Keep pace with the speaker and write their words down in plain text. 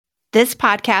This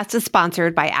podcast is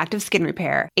sponsored by Active Skin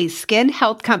Repair, a skin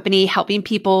health company helping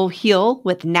people heal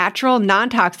with natural,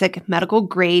 non-toxic,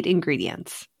 medical-grade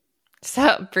ingredients.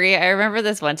 So, Brie, I remember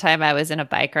this one time I was in a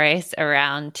bike race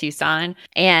around Tucson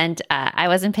and I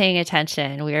wasn't paying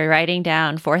attention. We were riding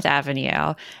down 4th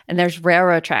Avenue and there's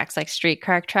railroad tracks, like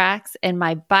streetcar tracks. And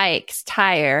my bike's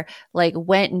tire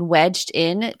went and wedged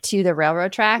in to the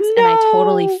railroad tracks and I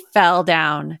totally fell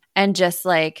down and just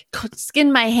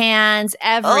skinned my hands,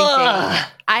 everything. Ugh.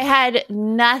 I had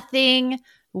nothing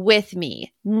with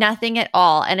me, nothing at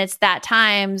all. And it's that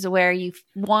times where you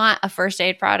want a first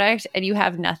aid product and you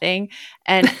have nothing.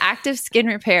 And Active Skin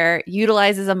Repair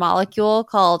utilizes a molecule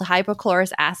called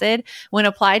hypochlorous acid. When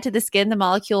applied to the skin, the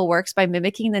molecule works by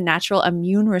mimicking the natural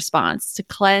immune response to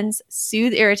cleanse,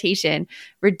 soothe irritation,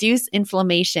 reduce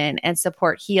inflammation, and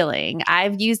support healing.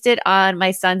 I've used it on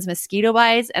my son's mosquito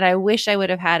bites, and I wish I would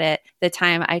have had it the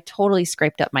time I totally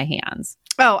scraped up my hands.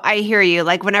 Oh, I hear you.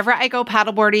 Whenever I go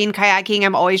paddleboarding, kayaking,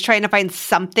 I'm always trying to find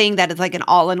something that is an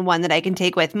all-in-one that I can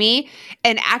take with me.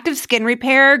 And Active Skin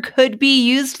Repair could be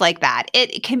used like that.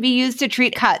 It can be used to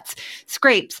treat cuts,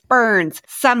 scrapes, burns,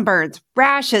 sunburns,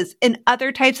 rashes, and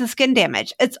other types of skin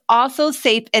damage. It's also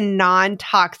safe and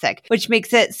non-toxic, which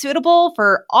makes it suitable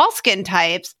for all skin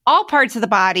types, all parts of the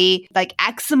body, like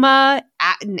eczema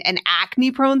and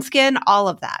acne-prone skin, all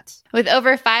of that. With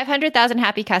over 500,000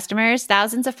 happy customers,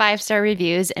 thousands of 5-star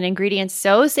reviews, and ingredients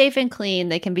so safe and clean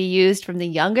they can be used from the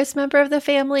youngest member of the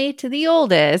family to the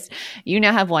oldest, you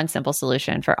now have one simple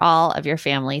solution for all of your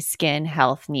family's skin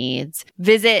health needs.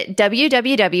 Visit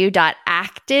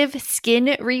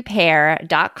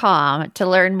www.activeskinrepair.com to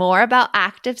learn more about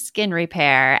Active Skin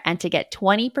Repair and to get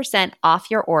 20%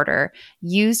 off your order.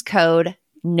 Use code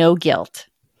NOGUILT.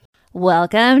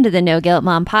 Welcome to the No Guilt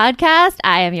Mom podcast.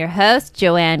 I am your host,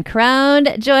 Joanne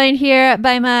Crone, joined here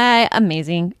by my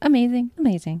amazing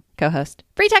co-host,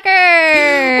 Brie Tucker.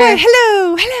 Well,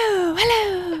 hello.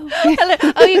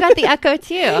 Oh, you got the echo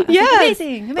too. Yeah,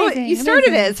 amazing. Well, you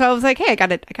started it, so I was like, hey, I got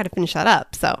to finish that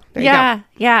up. So there you go.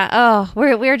 Yeah. Oh,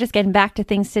 we're just getting back to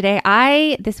things today.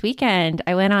 This weekend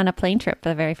I went on a plane trip for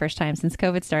the very first time since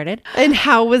COVID started. And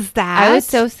how was that? I was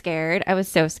so scared.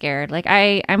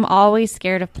 I'm always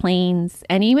scared of planes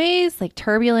anyways.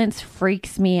 Turbulence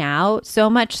freaks me out so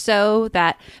much so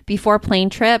that before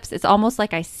plane trips, it's almost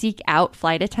like I seek out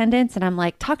flight attendants and I'm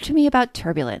like, talk to me about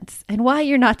turbulence and why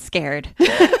you're not scared.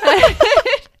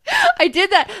 I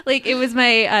did that. It was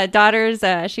my daughter's,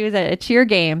 she was at a cheer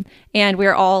game and we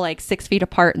were all 6 feet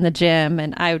apart in the gym.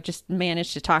 And I just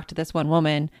managed to talk to this one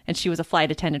woman and she was a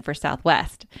flight attendant for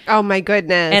Southwest. Oh my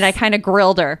goodness. And I kind of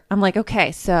grilled her. I'm like,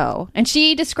 okay, so, and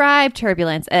she described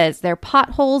turbulence as they're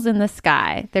potholes in the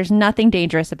sky. There's nothing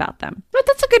dangerous about them. But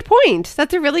that's a good point.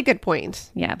 That's a really good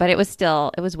point. Yeah, but it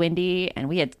was windy and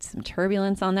we had some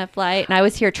turbulence on that flight. And I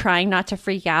was here trying not to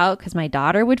freak out because my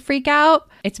daughter would freak out.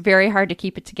 It's very hard to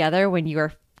keep it together when you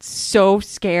are so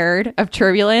scared of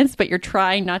turbulence, but you're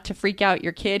trying not to freak out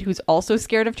your kid who's also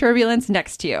scared of turbulence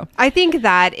next to you. I think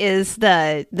that is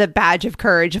the badge of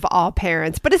courage of all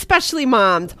parents, but especially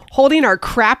moms, holding our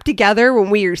crap together when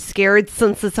we are scared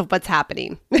senseless of what's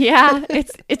happening. Yeah,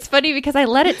 it's funny because I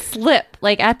let it slip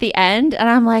at the end and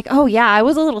I'm like, oh yeah, I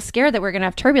was a little scared that we're gonna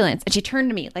have turbulence. And she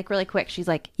turned to me really quick. She's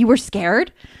like, you were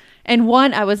scared? And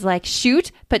one, I was like,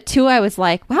 shoot. But two, I was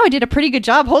like, wow, I did a pretty good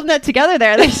job holding that together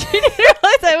there. She didn't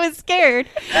realize I was scared.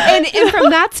 And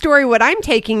from that story, what I'm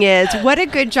taking is what a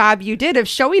good job you did of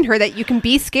showing her that you can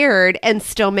be scared and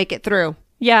still make it through.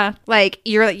 Yeah.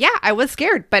 You're like, yeah, I was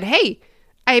scared, but hey,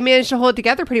 I managed to hold it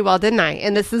together pretty well, didn't I?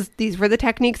 And these were the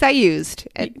techniques I used.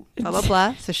 And blah, blah,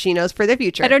 blah. So she knows for the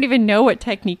future. I don't even know what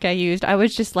technique I used. I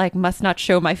was just must not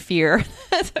show my fear.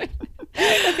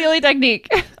 That's the only technique.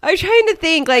 I'm trying to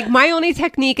think, my only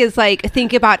technique is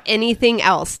think about anything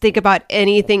else. Think about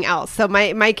anything else. So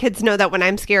my kids know that when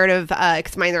I'm scared of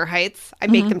explaining their heights, I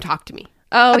make them talk to me.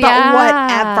 Oh, about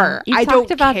whatever. I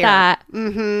don't about care. That.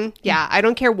 Mm-hmm. Yeah, I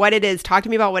don't care what it is. Talk to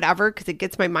me about whatever because it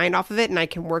gets my mind off of it and I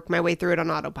can work my way through it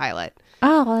on autopilot.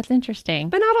 Oh, well, that's interesting.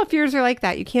 But not all fears are like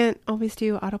that. You can't always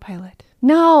do autopilot.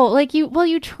 No,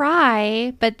 you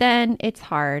try, but then it's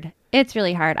hard. It's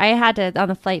really hard. I had to, on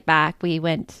the flight back, we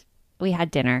had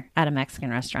dinner at a Mexican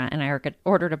restaurant and I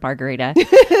ordered a margarita.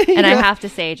 And I have to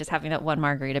say, just having that one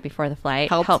margarita before the flight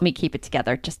helped me keep it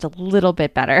together just a little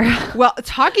bit better. Well,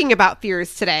 talking about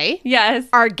fears today. Yes.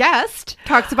 Our guest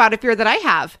talks about a fear that I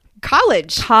have.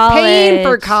 College. Paying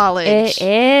for college. It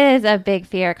is a big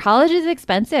fear. College is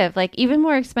expensive, even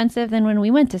more expensive than when we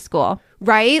went to school.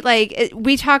 Right?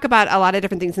 We talk about a lot of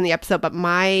different things in the episode, but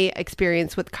my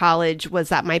experience with college was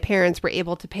that my parents were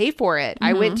able to pay for it. Mm-hmm.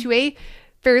 I went to a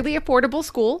fairly affordable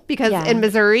school because Yeah. in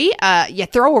Missouri, you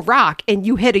throw a rock and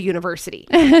you hit a university.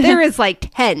 There is like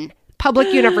 10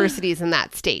 public universities in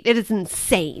that state. It is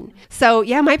insane. So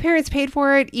yeah, my parents paid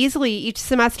for it easily each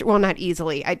semester. Well, not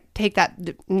easily. I take that.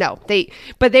 No,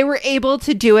 but they were able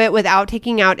to do it without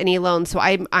taking out any loans. So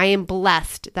I am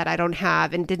blessed that I don't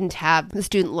have and didn't have the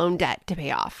student loan debt to pay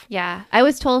off. Yeah. I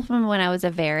was told from when I was a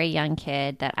very young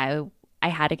kid that I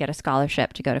had to get a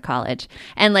scholarship to go to college.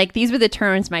 And like, these were the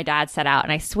terms my dad set out.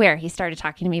 And I swear he started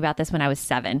talking to me about this when I was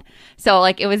 7. So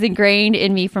like, it was ingrained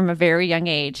in me from a very young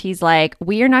age. He's like,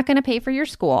 we are not going to pay for your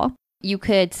school. You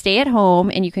could stay at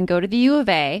home and you can go to the U of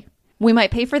A. We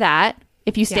might pay for that.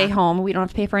 If you stay home, we don't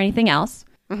have to pay for anything else.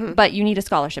 Mm-hmm. But you need a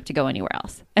scholarship to go anywhere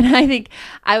else. And I think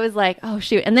I was like, oh,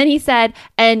 shoot. And then he said,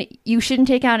 and you shouldn't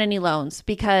take out any loans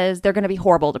because they're going to be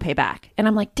horrible to pay back. And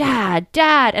I'm like, Dad.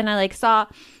 And I like saw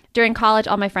during college,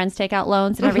 all my friends take out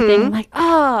loans and everything. I'm like,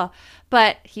 oh,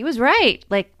 but he was right.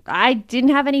 Like, I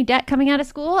didn't have any debt coming out of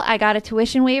school. I got a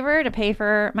tuition waiver to pay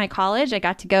for my college. I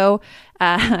got to go.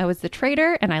 I was the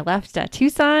trader and I left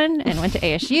Tucson and went to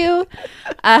ASU.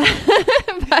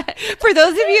 But for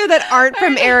those of you that aren't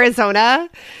from Arizona,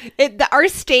 our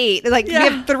state, like we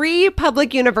have 3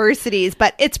 public universities,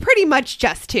 but it's pretty much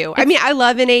just 2. I mean, I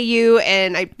love NAU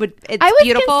and I was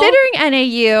beautiful. Considering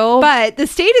NAU. But the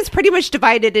state is pretty much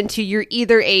divided into you're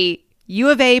either a U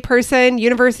of A person,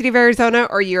 University of Arizona,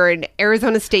 or you're an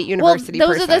Arizona State University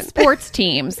person. Those are the sports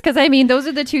teams. Because, I mean, those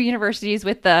are the 2 universities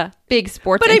with the big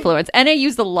sports influence.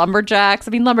 NAU's the Lumberjacks.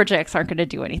 I mean, Lumberjacks aren't going to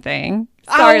do anything.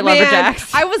 Sorry,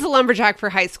 Lumberjacks. I was a Lumberjack for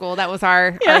high school. That was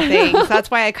our thing. So that's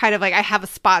why I kind of like, I have a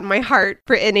spot in my heart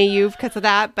for NAU because of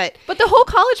that. But the whole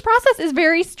college process is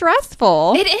very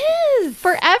stressful. It is.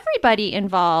 For everybody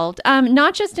involved.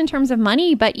 Not just in terms of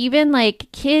money, but even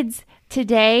like kids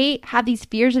today have these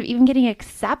fears of even getting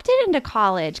accepted into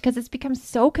college because it's become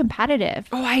so competitive.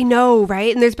 Oh, I know,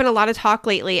 right? And there's been a lot of talk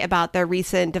lately about the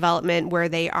recent development where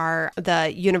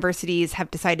the universities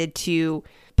have decided to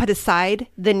put aside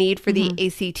the need for the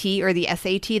ACT or the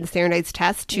SAT, the standardized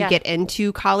test, to get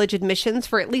into college admissions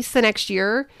for at least the next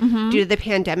year due to the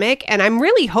pandemic. And I'm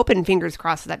really hoping, fingers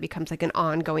crossed, that becomes like an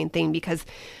ongoing thing because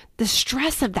the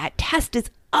stress of that test is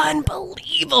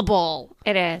unbelievable.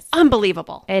 It is.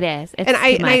 Unbelievable. It is. It's and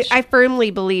I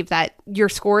firmly believe that your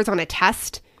scores on a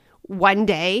test one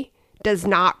day does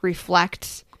not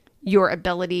reflect your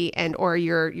ability and or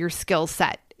your skill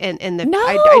set.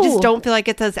 I just don't feel like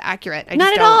it's as accurate.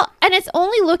 Not at all. And it's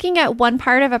only looking at one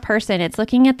part of a person. It's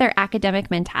looking at their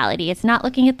academic mentality. It's not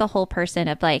looking at the whole person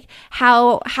of like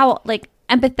how like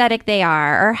empathetic they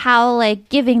are or how like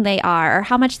giving they are or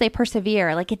how much they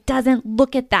persevere. Like it doesn't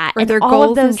look at that. Or their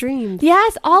goals and dreams.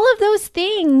 Yes. All of those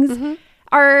things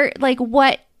are like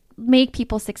what make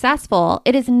people successful.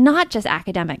 It is not just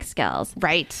academic skills.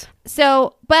 Right.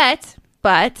 So, but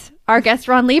our guest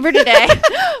Ron Lieber today,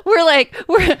 we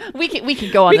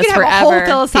could go on this forever. We could have a whole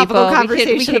philosophical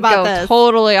conversation we could about go this.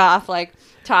 Totally off like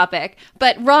topic.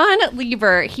 But Ron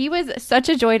Lieber, he was such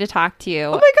a joy to talk to you.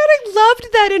 Oh my God, I loved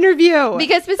that interview.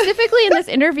 Because specifically in this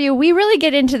interview, we really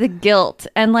get into the guilt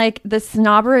and like the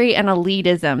snobbery and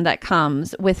elitism that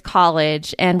comes with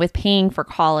college and with paying for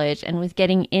college and with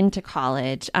getting into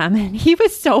college. And he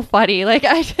was so funny. Like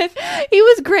he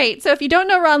was great. So if you don't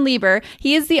know Ron Lieber,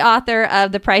 he is the author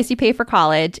of The Price You Pay for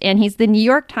College, and he's the New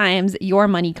York Times Your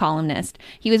Money columnist.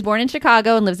 He was born in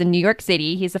Chicago and lives in New York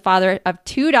City. He's the father of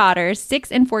 2 daughters,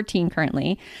 6 and 14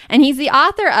 currently. And he's the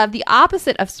author of The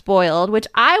Opposite of Spoiled, which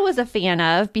I was a fan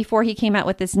of before he came out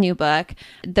with this new book,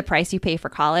 The Price You Pay for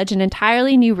College, an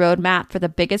entirely new roadmap for the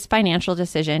biggest financial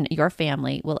decision your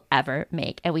family will ever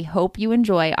make. And we hope you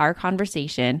enjoy our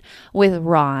conversation with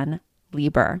Ron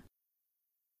Lieber.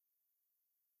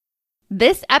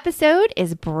 This episode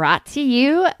is brought to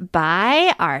you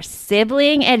by our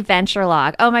sibling adventure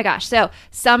log. Oh my gosh. So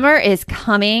summer is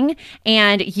coming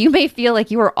and you may feel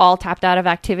like you are all tapped out of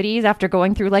activities after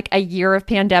going through like a year of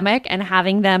pandemic and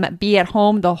having them be at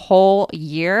home the whole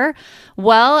year.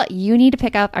 Well, you need to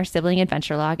pick up our sibling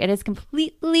adventure log. It is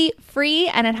completely free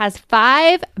and it has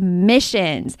 5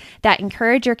 missions that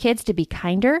encourage your kids to be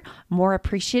kinder, more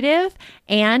appreciative,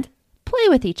 and play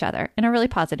with each other in a really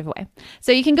positive way.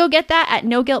 So you can go get that at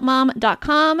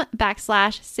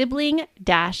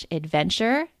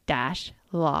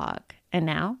noguiltmom.com/sibling-adventure-log. And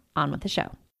now on with the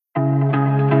show.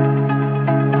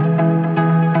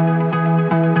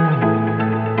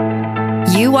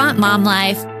 You want mom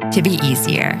life to be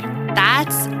easier.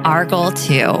 That's our goal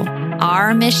too.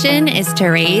 Our mission is to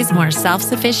raise more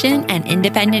self-sufficient and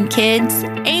independent kids,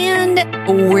 and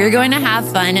we're going to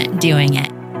have fun doing it.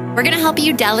 We're going to help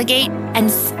you delegate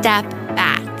and step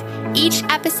back. Each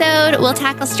episode will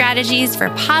tackle strategies for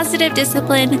positive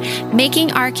discipline,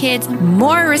 making our kids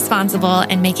more responsible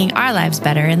and making our lives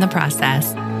better in the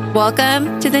process.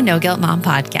 Welcome to the No Guilt Mom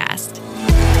Podcast.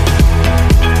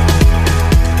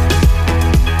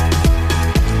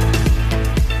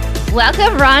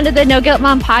 Welcome, Ron, to the No Guilt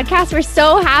Mom Podcast. We're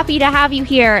so happy to have you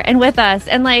here and with us.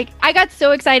 And I got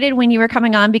so excited when you were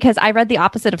coming on because I read The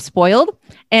Opposite of Spoiled,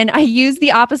 and I used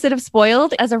The Opposite of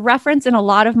Spoiled as a reference in a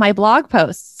lot of my blog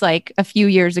posts a few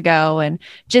years ago. And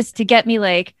just to get me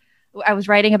I was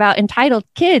writing about entitled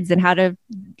kids and how to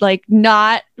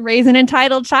not raise an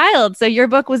entitled child. So your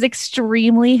book was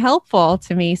extremely helpful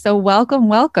to me. So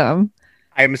welcome.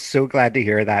 I'm so glad to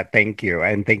hear that. Thank you.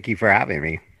 And thank you for having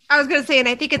me. I was going to say, and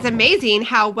I think it's amazing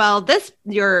how well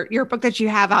your book that you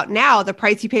have out now, The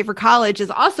Price You Pay for College,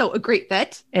 is also a great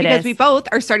fit because we both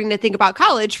are starting to think about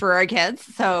college for our kids.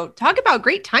 So talk about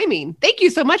great timing. Thank you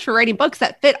so much for writing books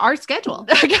that fit our schedule.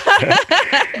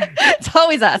 It's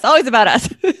always us, always about us.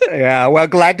 Yeah, well,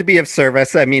 glad to be of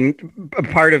service. I mean,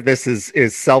 part of this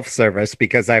is self-service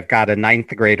because I've got a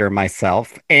 9th grader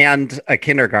myself and a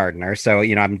kindergartner. So,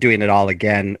 I'm doing it all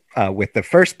again with the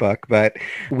first book, but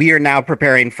we are now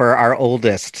preparing for our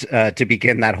oldest to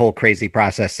begin that whole crazy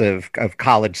process of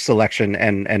college selection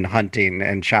and hunting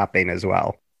and shopping as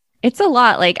well. It's a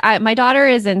lot. My daughter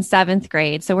is in 7th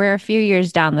grade, so we're a few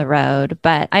years down the road,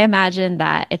 but I imagine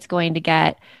that it's going to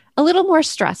get a little more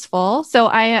stressful. So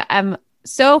I am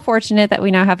so fortunate that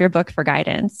we now have your book for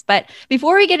guidance. But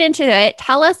before we get into it,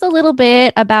 tell us a little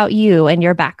bit about you and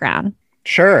your background.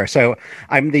 Sure. So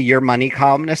I'm the Your Money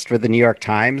columnist for the New York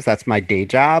Times. That's my day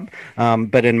job.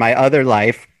 But in my other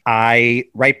life, I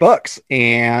write books,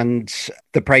 and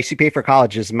The Price You Pay for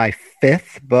College is my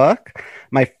 5th book.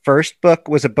 My first book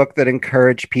was a book that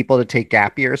encouraged people to take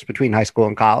gap years between high school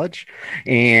and college.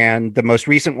 And the most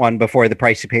recent one before The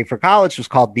Price You Pay for College was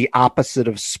called The Opposite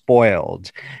of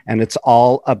Spoiled. And it's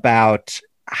all about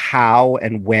how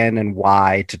and when and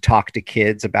why to talk to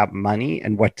kids about money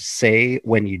and what to say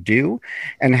when you do,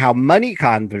 and how money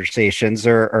conversations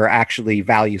are actually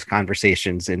values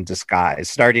conversations in disguise,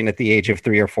 starting at the age of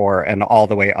 3 or 4 and all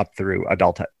the way up through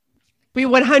adulthood. We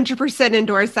 100%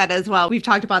 endorse that as well. We've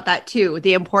talked about that too,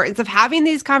 the importance of having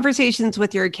these conversations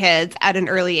with your kids at an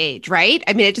early age, right?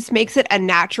 I mean, it just makes it a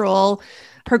natural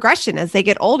progression as they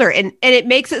get older. And it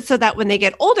makes it so that when they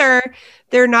get older,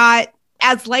 they're not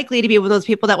as likely to be one of those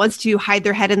people that wants to hide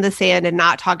their head in the sand and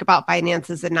not talk about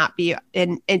finances and not be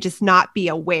and just not be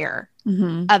aware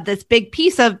of this big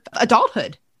piece of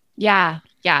adulthood. Yeah.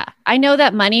 I know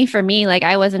that money for me,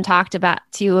 I wasn't talked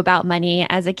about money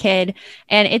as a kid,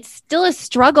 and it's still a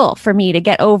struggle for me to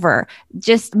get over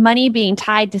just money being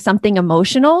tied to something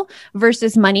emotional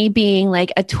versus money being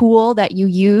a tool that you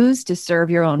use to serve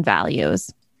your own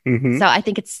values. Mm-hmm. So I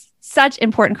think it's such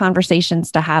important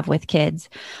conversations to have with kids.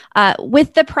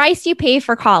 With The Price You Pay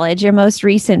for College, your most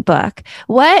recent book,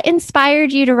 what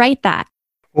inspired you to write that?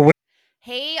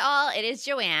 Hey all, it is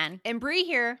Joanne and Bree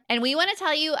here, and we want to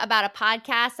tell you about a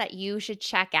podcast that you should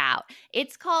check out.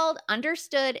 It's called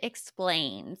Understood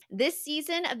Explains. This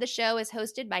season of the show is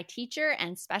hosted by teacher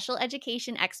and special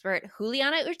education expert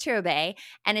Juliana Urturbe,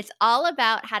 and it's all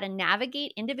about how to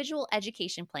navigate individual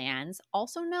education plans,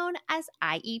 also known as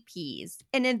IEPs.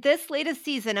 And in this latest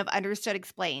season of Understood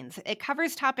Explains, it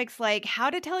covers topics like how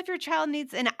to tell if your child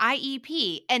needs an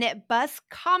IEP, and it busts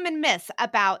common myths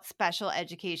about special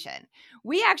education.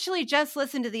 We actually just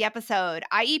listened to the episode,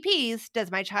 IEPs,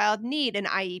 Does My Child Need an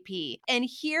IEP? And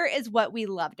here is what we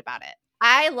loved about it.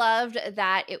 I loved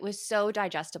that it was so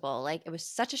digestible. It was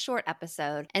such a short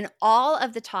episode, and all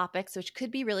of the topics, which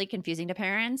could be really confusing to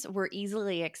parents, were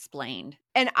easily explained.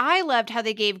 And I loved how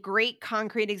they gave great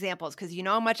concrete examples because you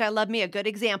know how much I love me a good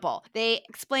example. They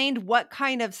explained what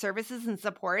kind of services and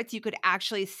supports you could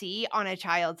actually see on a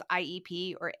child's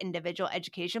IEP or individual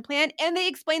education plan. And they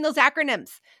explained those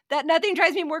acronyms. That nothing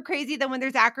drives me more crazy than when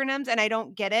there's acronyms and I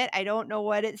don't get it. I don't know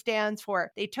what it stands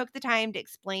for. They took the time to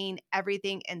explain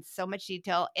everything in so much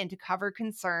detail and to cover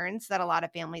concerns that a lot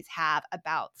of families have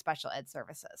about special ed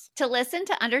services. To listen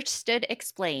to Understood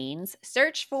Explains,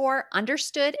 search for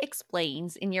Understood Explains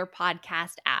in your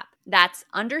podcast app. That's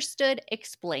Understood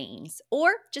Explains,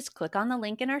 or just click on the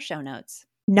link in our show notes.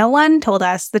 No one told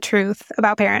us the truth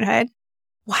about parenthood.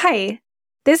 Why?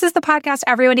 This is the podcast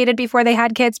everyone needed before they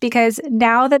had kids, because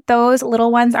now that those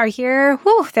little ones are here,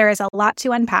 there is a lot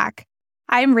to unpack.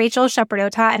 I'm Rachel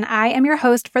Shepardota, and I am your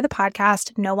host for the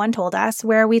podcast No One Told Us,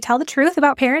 where we tell the truth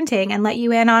about parenting and let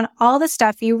you in on all the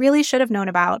stuff you really should have known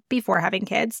about before having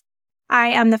kids. I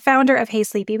am the founder of Hey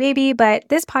Sleepy Baby, but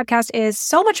this podcast is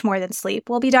so much more than sleep.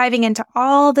 We'll be diving into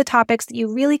all the topics that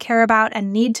you really care about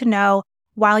and need to know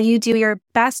while you do your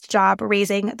best job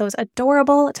raising those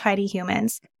adorable tiny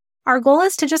humans. Our goal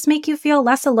is to just make you feel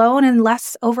less alone and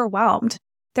less overwhelmed.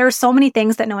 There are so many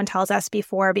things that no one tells us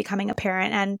before becoming a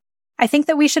parent, and I think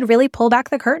that we should really pull back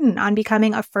the curtain on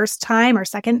becoming a first-time or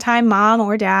second-time mom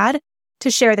or dad to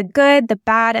share the good, the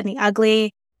bad, and the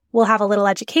ugly. We'll have a little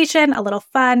education, a little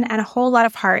fun, and a whole lot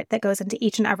of heart that goes into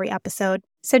each and every episode.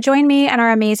 So join me and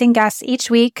our amazing guests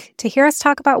each week to hear us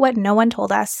talk about what no one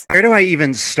told us. Where do I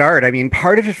even start? I mean,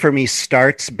 part of it for me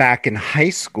starts back in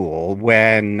high school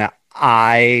when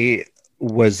I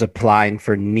was applying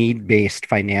for need-based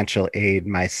financial aid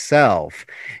myself.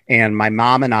 And my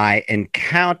mom and I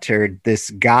encountered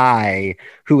this guy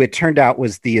who it turned out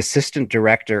was the assistant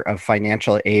director of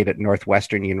financial aid at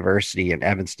Northwestern University in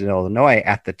Evanston, Illinois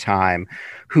at the time,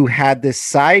 who had this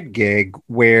side gig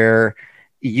where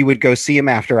you would go see him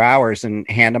after hours and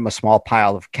hand him a small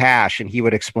pile of cash, and he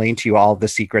would explain to you all the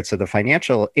secrets of the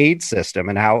financial aid system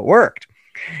and how it worked.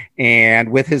 And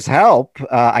with his help,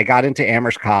 I got into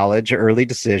Amherst College, early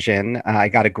decision. I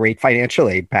got a great financial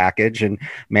aid package and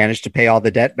managed to pay all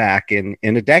the debt back in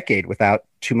a decade without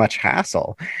too much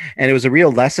hassle. And it was a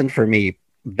real lesson for me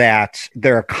that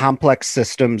there are complex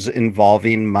systems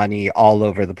involving money all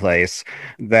over the place,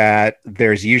 that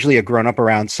there's usually a grown-up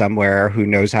around somewhere who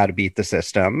knows how to beat the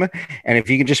system. And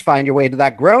if you can just find your way to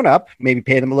that grown-up, maybe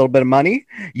pay them a little bit of money,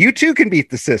 you too can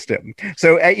beat the system.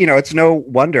 So, it's no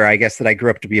wonder, I guess, that I grew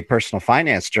up to be a personal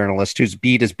finance journalist whose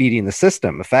beat is beating the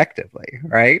system effectively,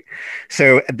 right?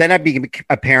 So then I became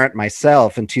a parent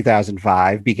myself in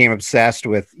 2005, became obsessed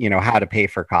with, how to pay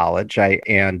for college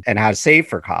and how to save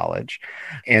for college.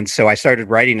 And so I started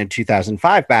writing in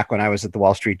 2005, back when I was at the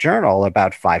Wall Street Journal,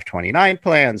 about 529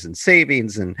 plans and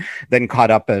savings, and then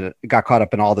got caught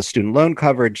up in all the student loan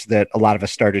coverage that a lot of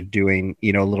us started doing,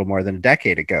 a little more than a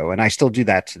decade ago. And I still do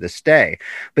that to this day.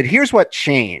 But here's what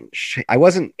changed. I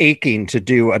wasn't aching to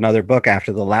do another book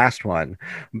after the last one,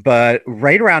 but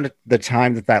right around the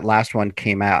time that last one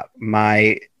came out,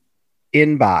 my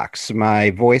inbox,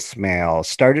 my voicemail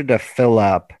started to fill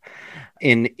up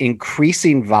in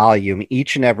increasing volume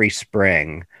each and every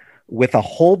spring with a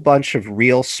whole bunch of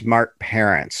real smart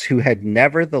parents who had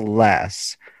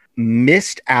nevertheless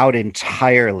missed out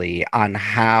entirely on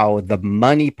how the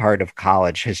money part of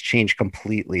college has changed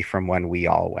completely from when we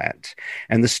all went.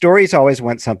 And the stories always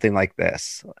went something like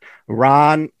this.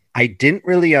 Ron, I didn't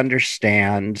really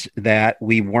understand that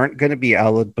we weren't going to be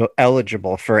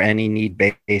eligible for any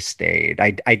need-based aid.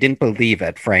 I didn't believe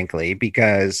it, frankly,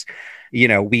 because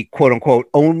we quote unquote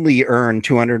only earn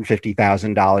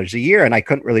 $250,000 a year. And I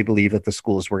couldn't really believe that the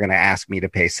schools were going to ask me to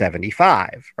pay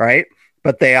 75, right?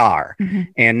 But they are. Mm-hmm.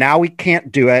 And now we can't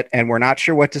do it. And we're not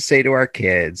sure what to say to our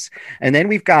kids. And then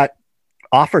we've got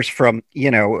offers from,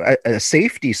 a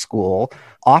safety school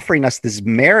offering us this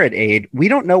merit aid. We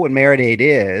don't know what merit aid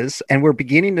is, and we're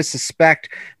beginning to suspect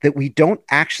that we don't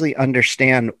actually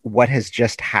understand what has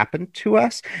just happened to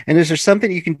us. And is there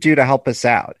something you can do to help us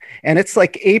out? And it's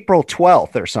like April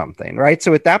 12th or something, right?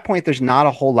 So at that point, there's not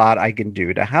a whole lot I can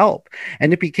do to help.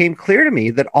 And it became clear to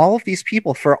me that all of these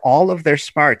people, for all of their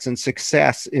smarts and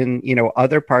success in,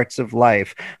 other parts of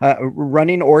life,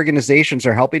 running organizations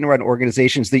or helping run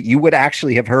organizations that you would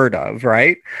actually have heard of,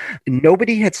 right?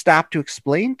 Nobody had stopped to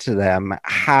explain to them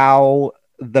how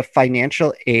the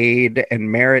financial aid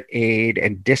and merit aid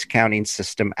and discounting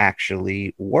system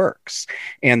actually works.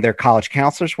 And their college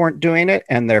counselors weren't doing it,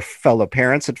 and their fellow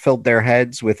parents had filled their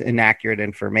heads with inaccurate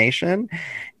information.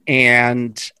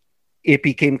 And it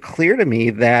became clear to me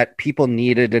that people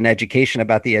needed an education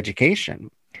about the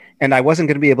education. And I wasn't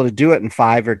going to be able to do it in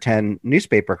 5 or 10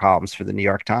 newspaper columns for the New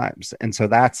York Times. And so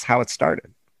that's how it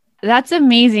started. That's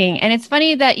amazing. And it's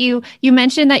funny that you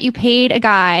mentioned that you paid a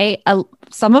guy a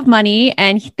sum of money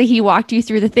and he walked you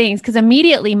through the things, because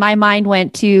immediately my mind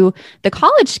went to the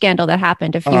college scandal that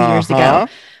happened a few years ago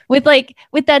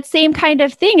with that same kind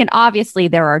of thing. And obviously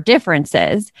there are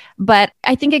differences, but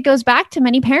I think it goes back to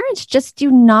many parents just do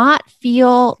not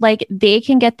feel like they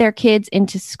can get their kids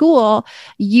into school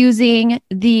using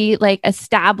the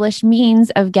established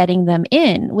means of getting them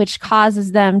in, which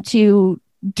causes them to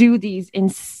do these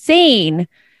insane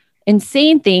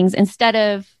things instead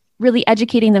of really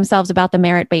educating themselves about the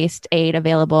merit-based aid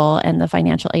available and the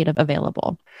financial aid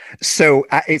available. So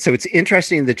it's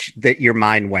interesting that your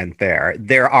mind went there.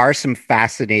 There are some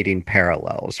fascinating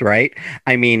parallels, right?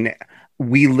 I mean,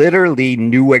 we literally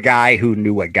knew a guy who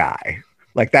knew a guy,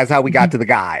 Like, that's how we got to the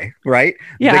guy, right?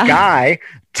 Yeah. The guy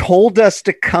told us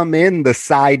to come in the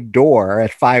side door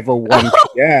at 5:01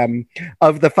 p.m.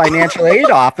 of the financial aid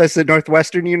office at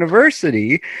Northwestern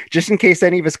University, just in case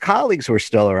any of his colleagues were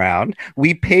still around.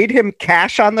 We paid him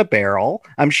cash on the barrel.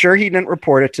 I'm sure he didn't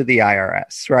report it to the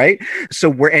IRS, right? So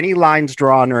were any lines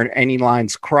drawn or any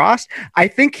lines crossed? I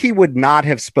think he would not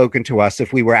have spoken to us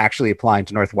if we were actually applying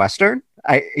to Northwestern.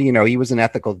 He was an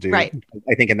ethical dude, Right.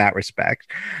 I think, in that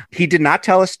respect. He did not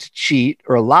tell us to cheat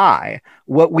or lie.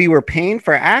 What we were paying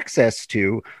for access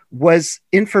to was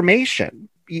information.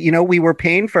 We were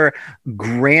paying for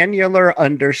granular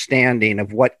understanding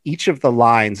of what each of the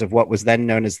lines of what was then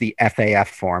known as the FAF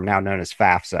form, now known as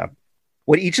FAFSA,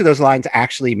 what each of those lines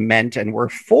actually meant and were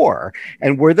for.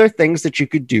 And were there things that you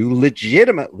could do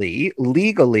legitimately,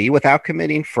 legally, without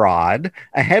committing fraud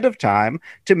ahead of time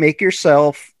to make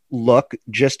yourself look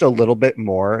just a little bit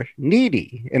more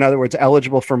needy? In other words,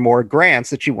 eligible for more grants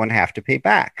that you wouldn't have to pay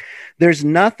back. There's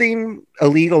nothing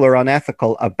illegal or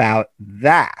unethical about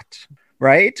that,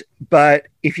 right? But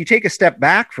if you take a step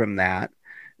back from that,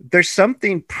 there's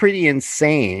something pretty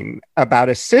insane about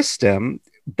a system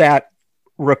that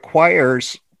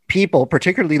requires people,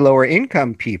 particularly lower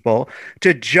income people,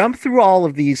 to jump through all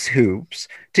of these hoops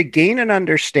to gain an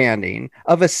understanding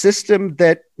of a system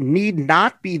that need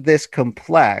not be this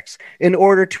complex in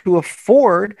order to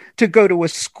afford to go to a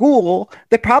school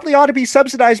that probably ought to be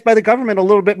subsidized by the government a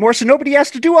little bit more so nobody has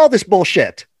to do all this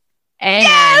bullshit. Amen.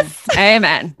 Yes!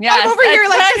 Amen. Yes. I'm over here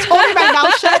like just holding my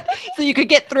mouth shut so you could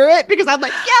get through it because I'm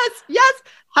like, yes,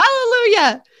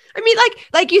 hallelujah. I mean,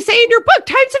 like you say in your book,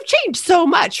 times have changed so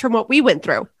much from what we went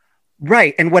through.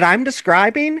 Right. And what I'm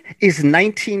describing is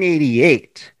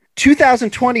 1988.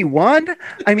 2021?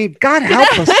 I mean, God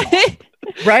help us.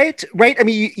 Right? I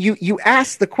mean, you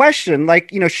ask the question,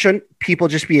 like, shouldn't people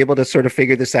just be able to sort of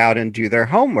figure this out and do their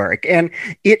homework? And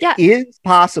it is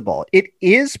possible. It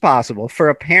is possible for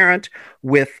a parent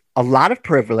with a lot of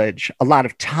privilege, a lot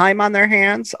of time on their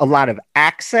hands, a lot of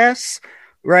access,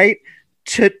 right,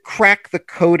 to crack the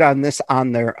code on this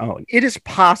on their own. It is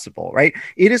possible, right?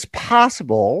 It is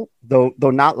possible, though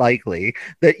not likely,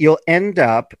 that you'll end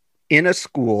up in a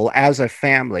school as a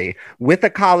family with a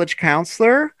college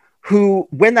counselor who,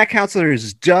 when that counselor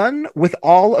is done with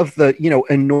all of the,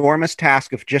 enormous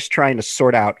task of just trying to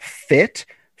sort out fit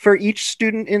for each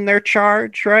student in their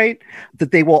charge, right?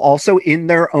 That they will also, in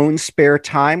their own spare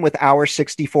time with hours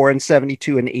 64 and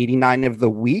 72 and 89 of the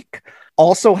week,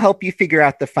 also help you figure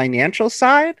out the financial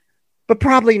side, but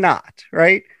probably not,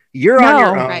 right? You're on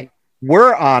your own. Right.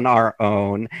 We're on our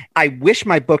own. I wish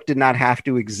my book did not have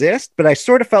to exist, but I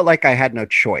sort of felt like I had no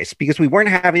choice because we weren't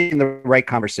having the right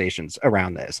conversations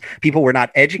around this. People were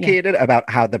not educated about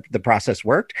how the process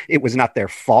worked. It was not their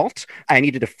fault. I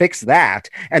needed to fix that.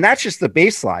 And that's just the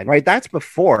baseline, right? That's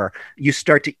before you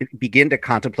start to begin to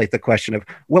contemplate the question of,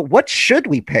 well, what should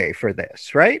we pay for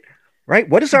this, right? Right?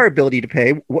 What is our ability to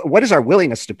pay? What is our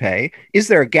willingness to pay? Is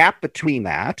there a gap between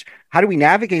that? How do we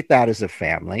navigate that as a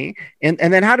family? And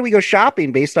then how do we go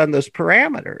shopping based on those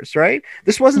parameters, right?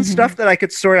 This wasn't stuff that I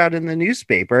could sort out in the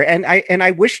newspaper. And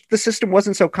I wish the system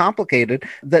wasn't so complicated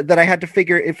that I had to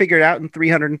figure it out in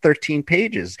 313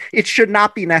 pages. It should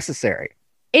not be necessary.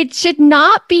 It should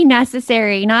not be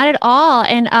necessary, not at all.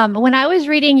 And when I was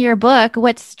reading your book,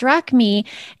 what struck me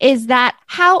is that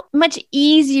how much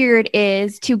easier it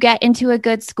is to get into a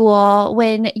good school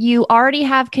when you already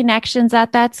have connections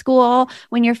at that school,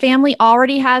 when your family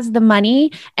already has the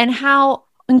money, and how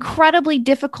incredibly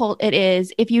difficult it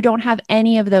is if you don't have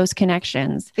any of those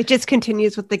connections. It just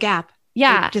continues with the gap.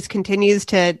 Yeah. It just continues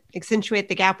to accentuate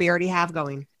the gap we already have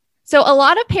going. So a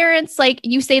lot of parents, like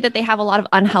you say, that they have a lot of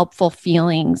unhelpful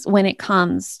feelings when it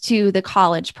comes to the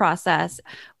college process.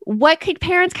 What could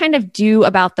parents kind of do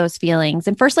about those feelings?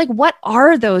 And first, like, what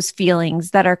are those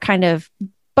feelings that are kind of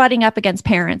butting up against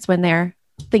parents when they're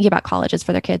thinking about colleges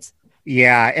for their kids?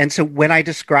 Yeah. And so when I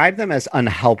describe them as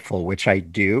unhelpful, which I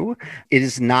do, it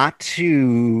is not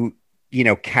to,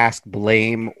 cast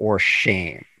blame or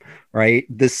shame, right?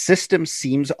 The system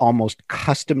seems almost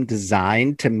custom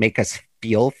designed to make us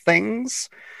feel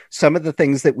things. Some of the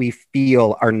things that we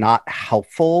feel are not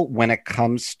helpful when it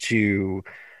comes to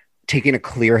taking a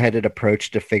clear-headed approach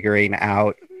to figuring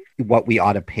out what we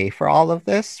ought to pay for all of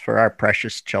this for our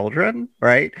precious children,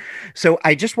 right? So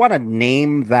I just want to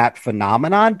name that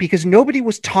phenomenon because nobody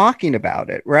was talking about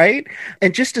it, right?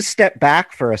 And just to step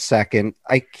back for a second,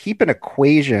 I keep an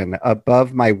equation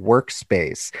above my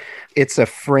workspace. It's a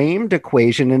framed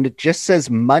equation and it just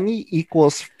says money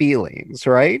equals feelings,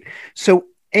 right? So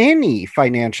any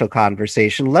financial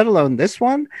conversation, let alone this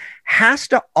one, has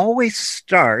to always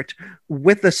start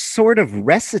with a sort of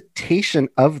recitation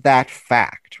of that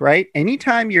fact, right?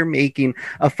 Anytime you're making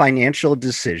a financial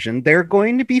decision, there are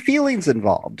going to be feelings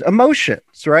involved,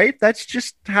 emotions, right? That's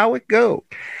just how it goes.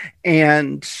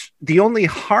 And the only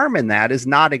harm in that is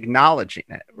not acknowledging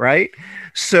it, right?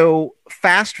 So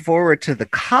fast forward to the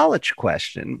college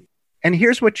question, and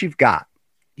here's what you've got.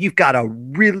 You've got a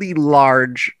really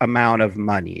large amount of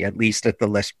money, at least at the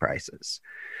list prices.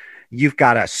 You've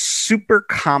got a super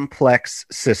complex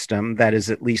system that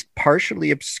is at least partially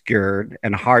obscured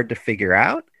and hard to figure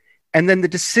out. And then the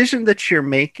decision that you're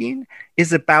making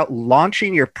is about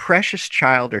launching your precious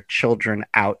child or children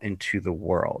out into the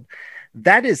world.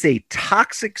 That is a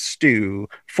toxic stew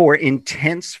for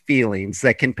intense feelings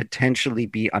that can potentially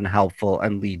be unhelpful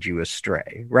and lead you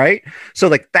astray, right? So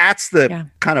like that's the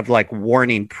kind of like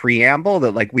warning preamble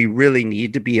that like we really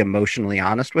need to be emotionally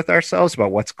honest with ourselves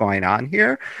about what's going on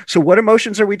here. So what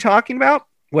emotions are we talking about?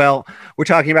 Well, we're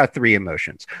talking about three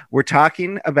emotions. We're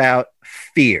talking about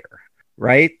fear,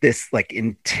 right? This like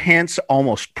intense,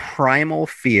 almost primal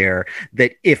fear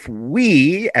that if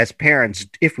we as parents,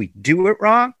 if we do it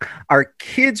wrong, our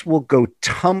kids will go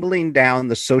tumbling down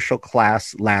the social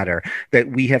class ladder that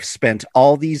we have spent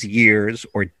all these years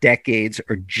or decades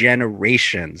or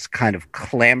generations kind of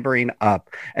clambering up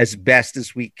as best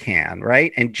as we can,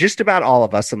 right? And just about all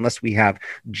of us, unless we have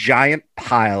giant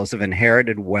piles of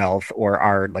inherited wealth or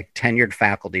are like tenured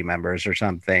faculty members or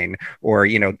something, or,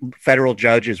 you know, federal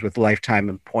judges with lifetime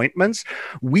appointments,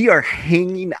 we are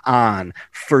hanging on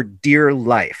for dear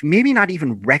life, maybe not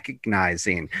even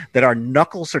recognizing that our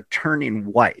knuckles are turning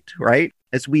white, right?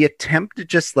 As we attempt to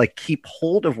just like keep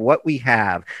hold of what we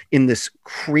have in this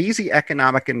crazy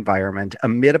economic environment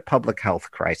amid a public health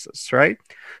crisis, right?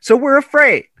 So we're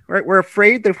afraid. Right? We're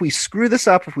afraid that if we screw this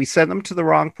up, if we send them to the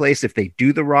wrong place, if they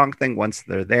do the wrong thing once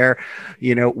they're there,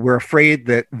 you know, we're afraid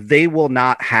that they will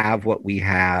not have what we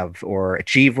have or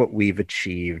achieve what we've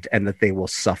achieved and that they will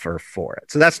suffer for it.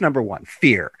 So that's number one,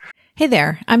 fear. Hey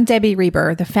there, I'm Debbie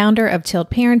Lieber, the founder of Tilt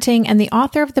Parenting and the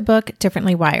author of the book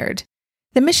Differently Wired.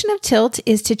 The mission of Tilt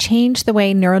is to change the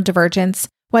way neurodivergence,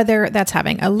 whether that's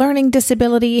having a learning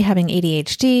disability, having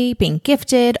ADHD, being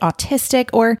gifted, autistic,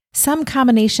 or some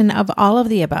combination of all of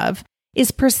the above,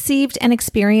 is perceived and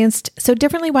experienced so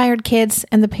differently wired kids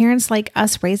and the parents like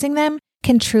us raising them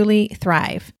can truly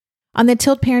thrive. On the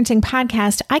Tilt Parenting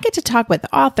podcast, I get to talk with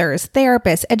authors,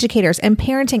 therapists, educators, and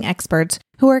parenting experts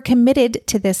who are committed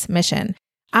to this mission.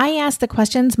 I ask the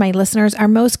questions my listeners are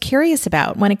most curious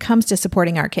about when it comes to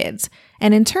supporting our kids.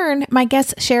 And in turn, my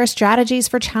guests share strategies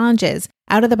for challenges,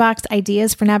 out-of-the-box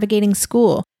ideas for navigating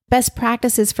school, best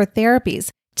practices for therapies,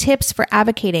 tips for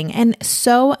advocating, and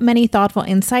so many thoughtful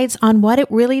insights on what it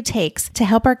really takes to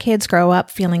help our kids grow up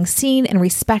feeling seen and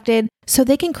respected so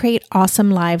they can create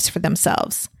awesome lives for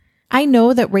themselves. I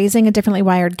know that raising a differently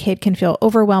wired kid can feel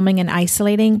overwhelming and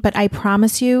isolating, but I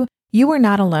promise you, you are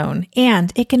not alone,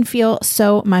 and it can feel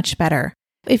so much better.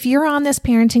 If you're on this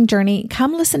parenting journey,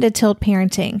 come listen to Tilt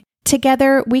Parenting.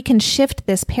 Together, we can shift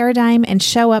this paradigm and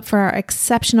show up for our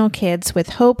exceptional kids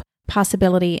with hope,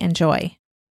 possibility, and joy.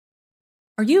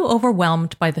 Are you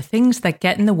overwhelmed by the things that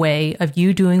get in the way of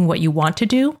you doing what you want to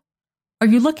do? Are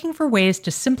you looking for ways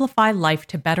to simplify life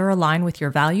to better align with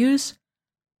your values?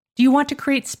 Do you want to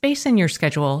create space in your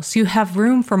schedule so you have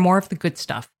room for more of the good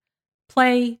stuff?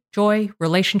 Play, joy,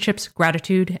 relationships,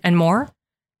 gratitude, and more?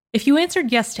 If you answered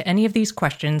yes to any of these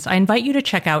questions, I invite you to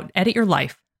check out Edit Your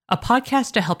Life, a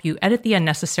podcast to help you edit the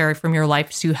unnecessary from your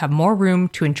life so you have more room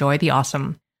to enjoy the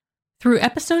awesome. Through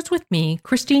episodes with me,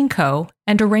 Christine Coe,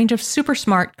 and a range of super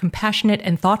smart, compassionate,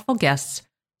 and thoughtful guests,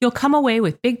 you'll come away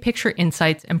with big picture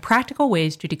insights and practical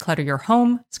ways to declutter your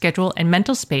home, schedule, and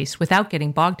mental space without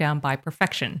getting bogged down by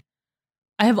perfection.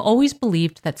 I have always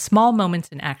believed that small moments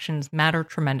and actions matter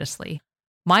tremendously.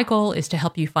 My goal is to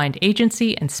help you find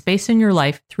agency and space in your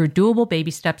life through doable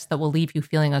baby steps that will leave you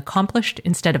feeling accomplished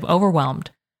instead of overwhelmed.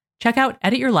 Check out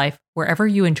Edit Your Life wherever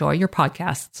you enjoy your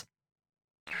podcasts.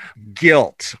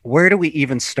 Guilt. Where do we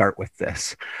even start with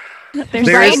this?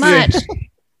 There's so much.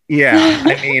 Yeah,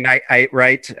 I mean,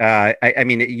 I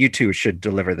mean, you two should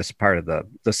deliver this part of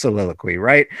the soliloquy,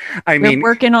 right? We're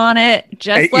working on it,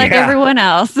 just like everyone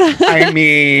else. I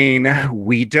mean,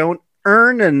 we don't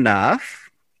earn enough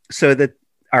so that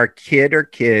our kid or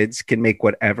kids can make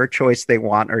whatever choice they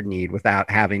want or need without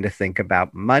having to think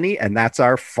about money, and that's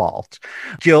our fault.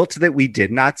 Guilt that we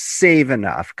did not save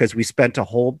enough because we spent a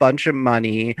whole bunch of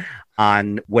money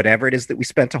on whatever it is that we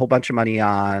spent a whole bunch of money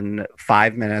on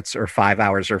 5 minutes or 5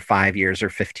 hours or 5 years or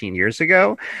 15 years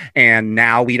ago. And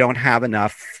now we don't have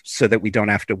enough so that we don't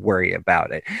have to worry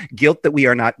about it. Guilt that we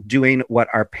are not doing what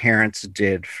our parents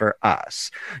did for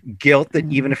us. Guilt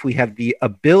that even if we have the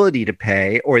ability to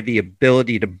pay or the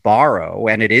ability to borrow,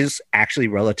 and it is actually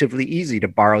relatively easy to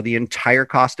borrow the entire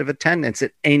cost of attendance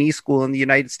at any school in the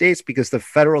United States because the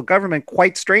federal government,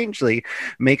 quite strangely,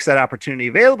 makes that opportunity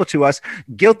available to us.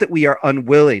 Guilt that we are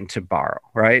unwilling to borrow,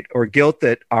 right? Or guilt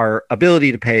that our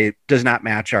ability to pay does not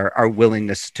match our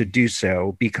willingness to do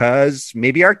so because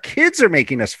maybe our kids are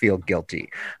making us feel guilty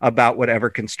about whatever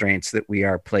constraints that we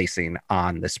are placing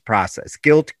on this process.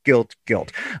 Guilt, guilt,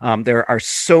 guilt. There are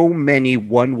so many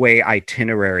one-way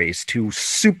itineraries to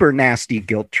super nasty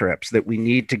guilt trips that we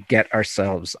need to get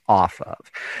ourselves off of.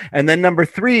 And then number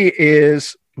 3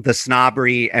 is the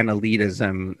snobbery and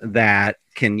elitism that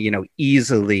can,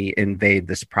 easily invade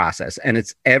this process. And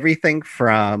it's everything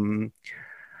from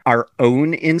our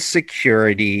own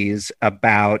insecurities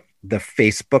about the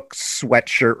Facebook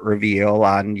sweatshirt reveal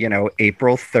on,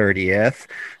 April 30th,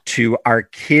 to our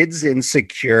kids'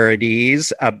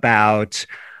 insecurities about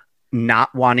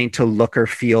not wanting to look or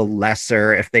feel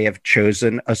lesser if they have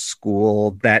chosen a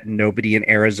school that nobody in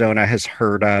Arizona has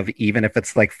heard of, even if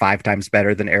it's like 5 times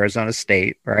better than Arizona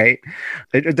State, right?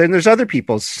 Then there's other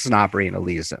people's snobbery and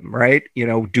elitism, right?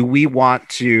 Do we want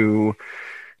to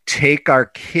take our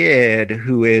kid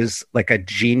who is like a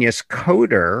genius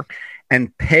coder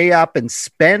and pay up and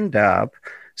spend up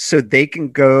so they can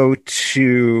go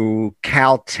to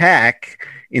Caltech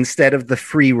instead of the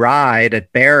free ride at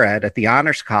Barrett at the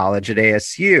Honors College at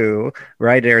ASU,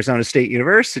 right, at Arizona State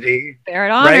University?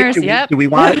 Barrett Honors, right? yep. Do we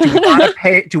want to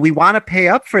pay? Do we want to pay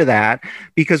up for that?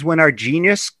 Because when our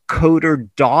genius coder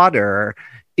daughter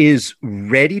is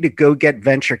ready to go get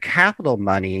venture capital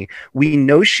money, we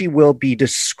know she will be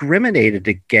discriminated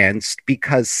against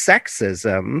because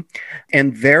sexism,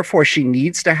 and therefore she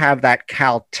needs to have that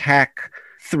Caltech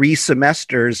 3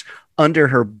 semesters under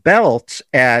her belt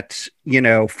at,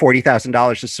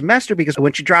 $40,000 a semester, because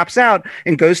when she drops out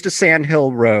and goes to Sand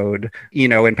Hill Road,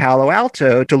 in Palo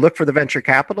Alto to look for the venture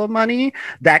capital money,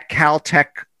 that Caltech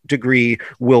degree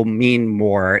will mean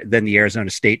more than the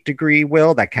Arizona State degree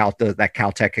will, that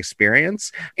Caltech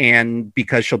experience. And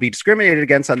because she'll be discriminated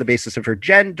against on the basis of her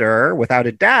gender, without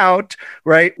a doubt,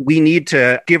 right, we need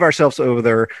to give ourselves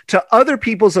over to other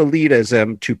people's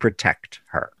elitism to protect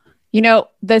her.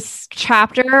 This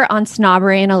chapter on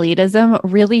snobbery and elitism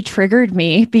really triggered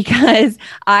me because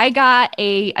I got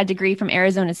a degree from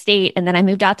Arizona State, and then I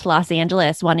moved out to Los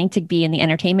Angeles wanting to be in the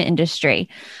entertainment industry.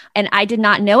 And I did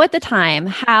not know at the time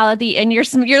how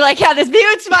you're like, yeah, this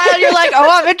huge smile. You're like, oh,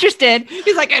 I'm interested.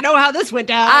 He's like, I know how this went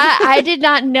down. I did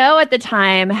not know at the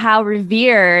time how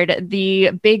revered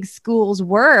the big schools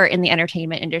were in the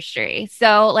entertainment industry.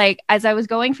 So like, as I was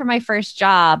going for my first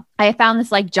job, I found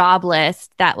this like job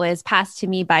list that was passed to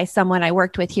me by someone I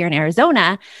worked with here in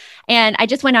Arizona. And I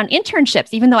just went on internships.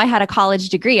 Even though I had a college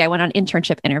degree, I went on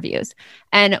internship interviews.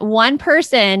 And one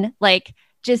person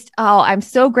I'm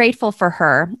so grateful for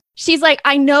her. She's like,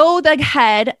 I know the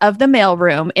head of the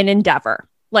mailroom in Endeavor.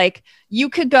 Like, you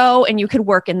could go and you could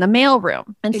work in the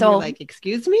mailroom. And so you're like,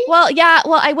 excuse me? Well, yeah.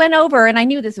 Well, I went over and I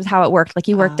knew this was how it worked. Like,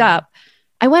 he worked up.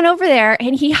 I went over there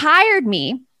and he hired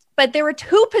me. But there were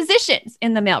 2 positions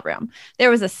in the mailroom. There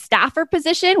was a staffer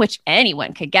position, which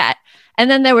anyone could get.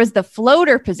 And then there was the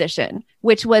floater position,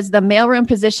 which was the mailroom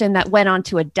position that went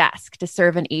onto a desk to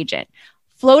serve an agent.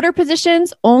 Floater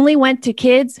positions only went to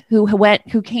kids who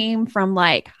came from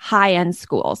like high-end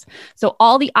schools. So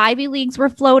all the Ivy Leagues were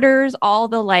floaters, all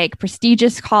the like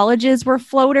prestigious colleges were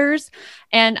floaters.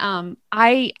 And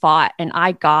I fought and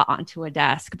I got onto a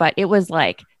desk, but it was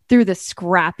like through the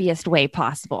scrappiest way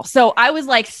possible. So I was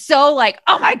like,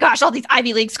 oh my gosh, all these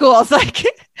Ivy League schools, like,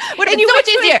 would have been so much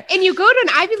easier. And you go to an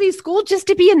Ivy League school just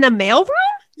to be in the mailroom?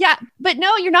 Yeah, but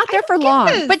no, you're not there for long.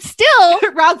 This. But still,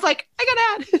 Rod's like, I got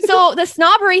out. So the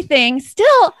snobbery thing,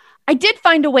 still, I did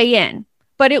find a way in,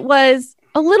 but it was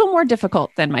a little more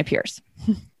difficult than my peers.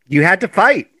 You had to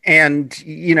fight, and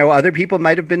other people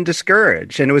might have been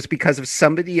discouraged, and it was because of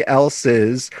somebody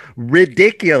else's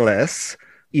ridiculous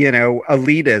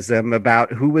elitism about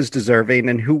who was deserving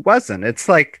and who wasn't. It's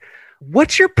like,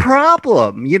 what's your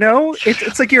problem?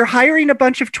 It's like you're hiring a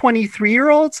bunch of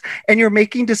 23-year-olds and you're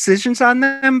making decisions on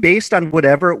them based on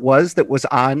whatever it was that was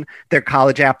on their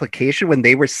college application when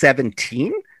they were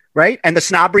 17, right? And the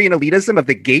snobbery and elitism of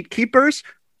the gatekeepers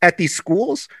at these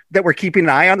schools that were keeping an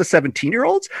eye on the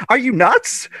 17-year-olds. Are you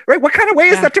nuts? Right? What kind of way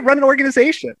is that to run an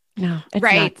organization? No, it's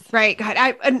Right, nuts. right. God,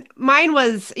 and mine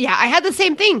was, I had the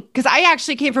same thing because I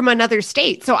actually came from another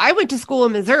state. So I went to school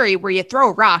in Missouri where you throw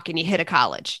a rock and you hit a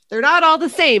college. They're not all the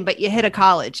same, but you hit a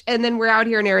college. And then we're out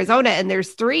here in Arizona and there's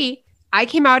three. I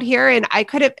came out here and I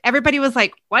could have, everybody was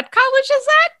like, what college is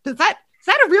that? Is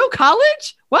that a real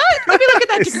college? What? Let me look at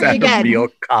that Is degree that again. a real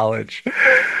college?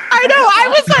 I know. I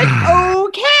was like,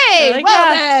 okay, Like,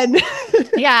 well then.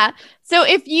 Yeah. So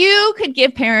if you could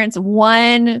give parents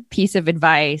one piece of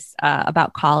advice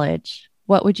about college,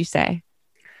 what would you say?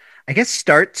 I guess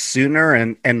start sooner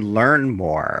and learn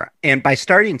more. And by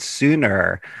starting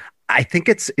sooner, I think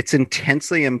it's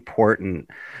intensely important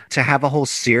to have a whole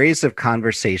series of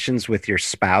conversations with your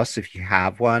spouse, if you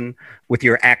have one, with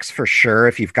your ex for sure,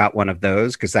 if you've got one of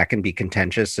those, because that can be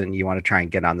contentious and you want to try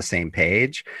and get on the same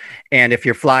page. And if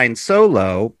you're flying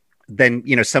solo, then,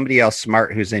 somebody else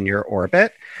smart who's in your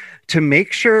orbit, to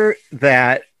make sure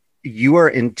that you are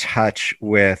in touch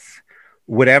with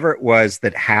whatever it was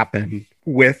that happened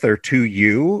with or to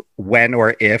you when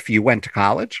or if you went to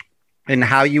college, and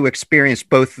how you experienced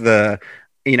both the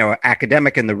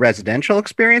academic and the residential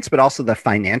experience, but also the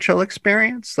financial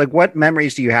experience. Like, what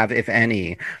memories do you have, if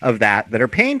any, of that are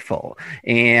painful?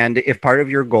 And if part of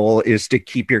your goal is to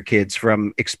keep your kids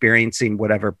from experiencing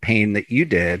whatever pain that you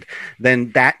did,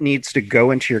 then that needs to go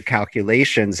into your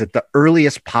calculations at the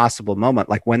earliest possible moment,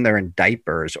 like when they're in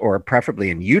diapers or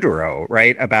preferably in utero,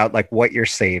 right? About like what you're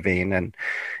saving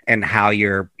and how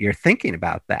you're thinking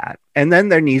about that. And then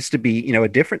there needs to be, a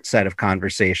different set of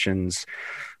conversations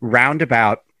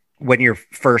roundabout when your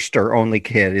first or only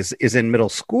kid is in middle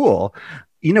school,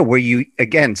 where you,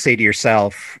 again, say to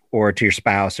yourself or to your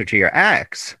spouse or to your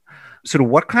ex, sort of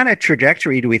what kind of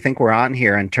trajectory do we think we're on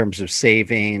here in terms of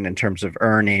saving, in terms of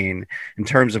earning, in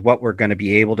terms of what we're going to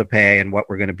be able to pay and what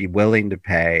we're going to be willing to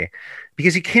pay?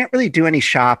 Because you can't really do any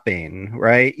shopping,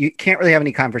 right? You can't really have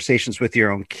any conversations with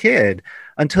your own kid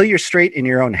until you're straight in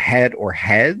your own head or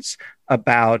heads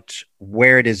about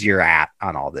where it is you're at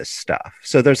on all this stuff.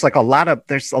 So there's a lot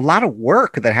of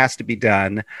work that has to be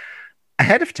done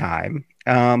ahead of time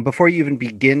before you even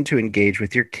begin to engage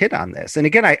with your kid on this. And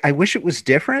again, I wish it was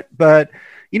different, but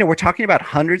we're talking about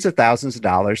hundreds of thousands of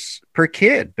dollars per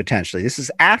kid, potentially. This is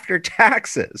after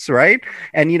taxes, right?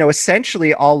 And,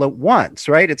 essentially all at once,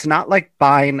 right? It's not like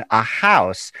buying a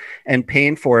house and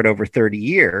paying for it over 30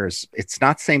 years. It's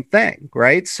not the same thing,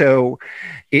 right? So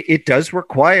it does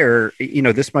require,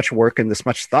 this much work and this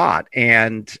much thought.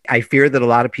 And I fear that a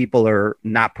lot of people are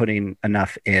not putting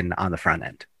enough in on the front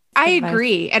end. I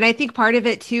agree. And I think part of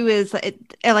it too is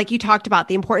like you talked about,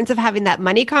 the importance of having that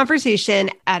money conversation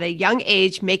at a young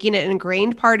age, making it an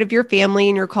ingrained part of your family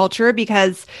and your culture,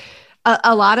 because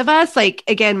a lot of us, like,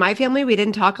 again, my family, we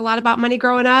didn't talk a lot about money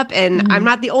growing up. And I'm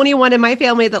not the only one in my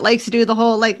family that likes to do the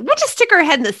whole, like, we'll just stick our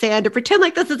head in the sand and pretend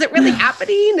like this isn't really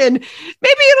happening. And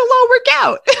maybe it'll all work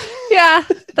out. Yeah,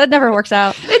 that never works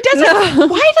out. It doesn't. No.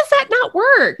 Why does that not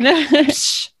work?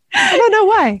 I don't know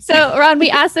why. So, Ron, we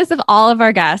asked this of all of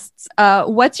our guests.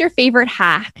 What's your favorite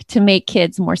hack to make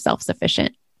kids more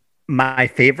self-sufficient? My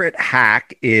favorite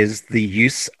hack is the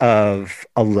use of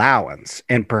allowance,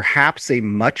 and perhaps a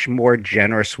much more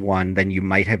generous one than you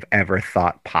might have ever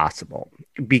thought possible,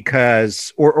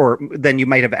 because, or than you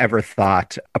might have ever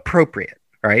thought appropriate,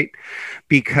 right?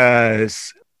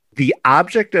 Because the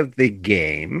object of the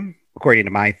game, according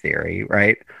to my theory,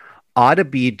 right, ought to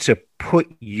be to put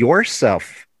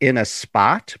yourself in a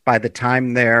spot by the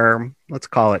time they're, let's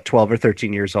call it 12 or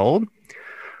 13 years old,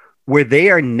 where they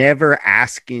are never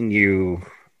asking you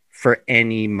for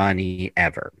any money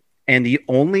ever. And the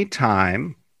only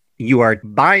time you are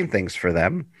buying things for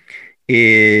them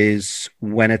is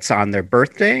when it's on their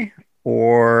birthday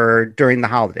or during the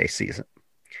holiday season.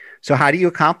 So how do you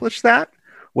accomplish that?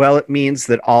 Well, it means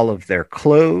that all of their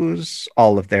clothes,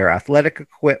 all of their athletic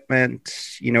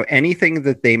equipment, anything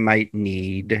that they might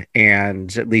need,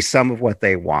 and at least some of what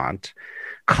they want,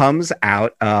 comes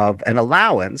out of an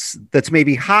allowance that's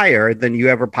maybe higher than you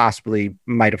ever possibly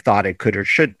might have thought it could or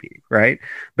should be, right?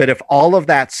 But if all of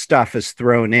that stuff is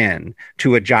thrown in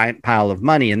to a giant pile of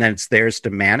money and then it's theirs to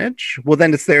manage, well,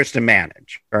 then it's theirs to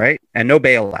manage, right? And no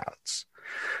bailouts.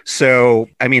 So,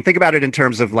 I mean, think about it in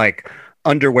terms of like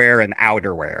underwear and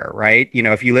outerwear, right?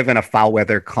 If you live in a foul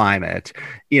weather climate,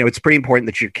 it's pretty important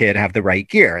that your kid have the right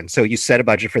gear. And so you set a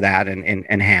budget for that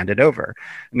and hand it over.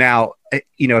 Now,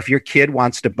 if your kid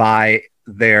wants to buy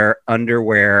their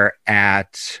underwear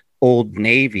at Old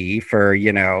Navy for,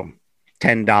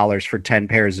 $10 for 10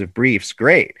 pairs of briefs,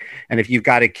 great. And if you've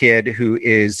got a kid who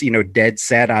is, dead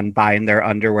set on buying their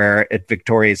underwear at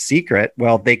Victoria's Secret,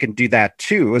 well, they can do that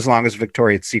too, as long as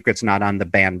Victoria's Secret's not on the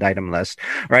banned item list,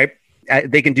 right?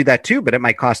 they can do that too, but it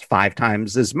might cost 5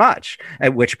 times as much,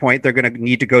 at which point they're going to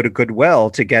need to go to Goodwill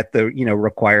to get the,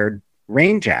 required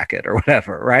rain jacket or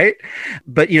whatever, right?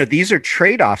 But, these are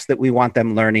trade-offs that we want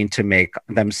them learning to make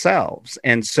themselves.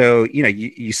 And so,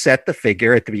 you set the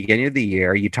figure at the beginning of the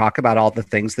year, you talk about all the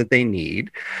things that they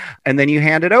need, and then you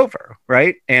hand it over,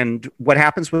 right? And what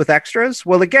happens with extras?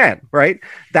 Well, again, right?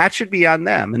 That should be on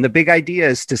them. And the big idea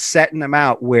is to set them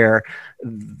out where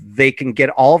they can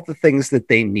get all of the things that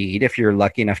they need. If you're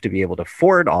lucky enough to be able to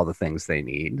afford all the things they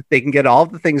need, they can get all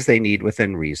the things they need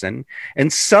within reason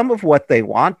and some of what they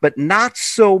want, but not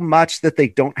so much that they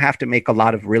don't have to make a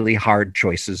lot of really hard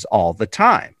choices all the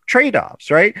time.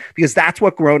 Trade-offs, right? Because that's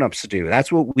what grown-ups do.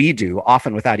 That's what we do,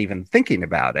 often without even thinking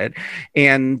about it.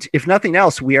 And if nothing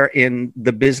else, we are in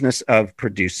the business of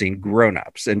producing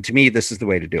grown-ups. And to me, this is the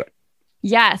way to do it.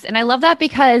 Yes. And I love that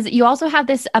because you also have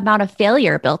this amount of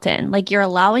failure built in. Like you're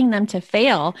allowing them to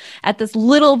fail at this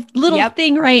little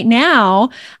thing right now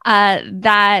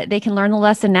that they can learn the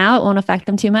lesson now. It won't affect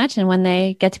them too much. And when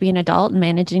they get to be an adult and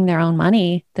managing their own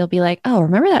money, they'll be like, oh,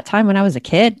 remember that time when I was a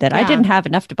kid that I didn't have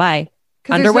enough to buy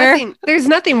underwear? There's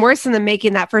nothing worse than them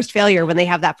making that first failure when they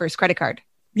have that first credit card.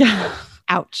 Yeah.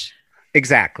 Ouch.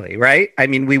 Exactly, right? I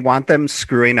mean, we want them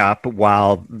screwing up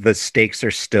while the stakes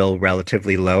are still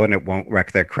relatively low and it won't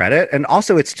wreck their credit. And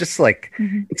also, it's just like,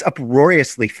 it's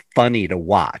uproariously funny to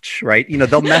watch, right?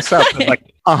 They'll mess up in like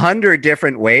 100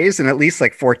 different ways, and at least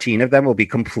like 14 of them will be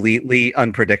completely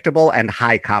unpredictable and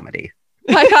high comedy.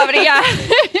 High comedy, yeah.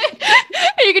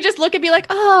 And you could just look and be like,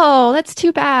 oh, that's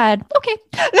too bad. Okay.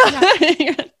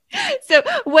 Yeah. So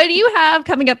what do you have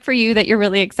coming up for you that you're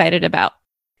really excited about?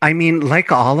 I mean,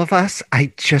 like all of us,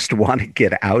 I just want to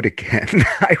get out again.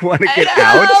 I want to get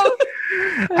out.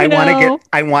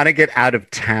 I want to get out of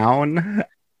town.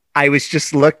 I was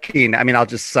just looking. I mean, I'll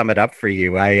just sum it up for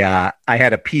you. I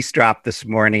had a piece drop this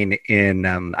morning in.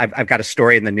 I've got a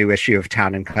story in the new issue of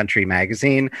Town and Country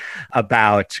magazine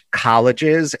about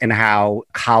colleges and how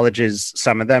colleges,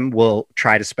 some of them will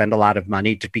try to spend a lot of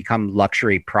money to become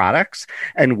luxury products,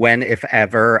 and when, if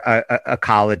ever, a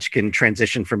college can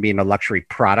transition from being a luxury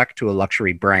product to a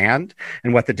luxury brand,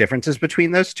 and what the difference is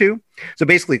between those two. So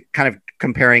basically, kind of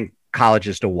comparing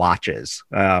colleges to watches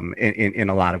in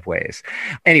a lot of ways.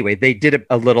 Anyway, they did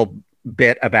a little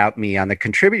bit about me on the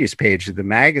contributors page of the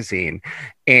magazine,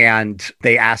 and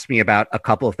they asked me about a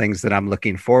couple of things that I'm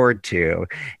looking forward to.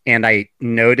 And I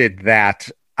noted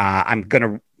that I'm going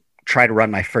to try to run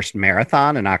my first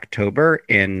marathon in October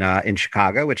in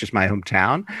Chicago, which is my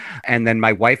hometown. And then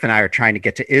my wife and I are trying to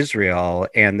get to Israel,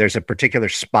 and there's a particular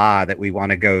spa that we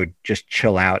want to go just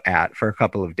chill out at for a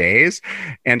couple of days.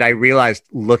 And I realized,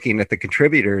 looking at the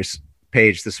contributors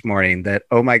page this morning, that,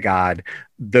 oh my God,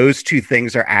 those two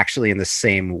things are actually in the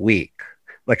same week.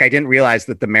 Like, I didn't realize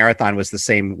that the marathon was the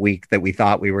same week that we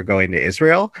thought we were going to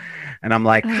Israel. And I'm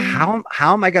like, how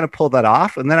am I going to pull that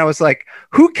off? And then I was like,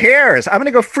 who cares? I'm going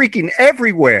to go freaking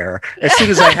everywhere as soon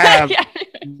as I have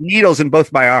needles in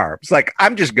both my arms. Like,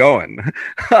 I'm just going.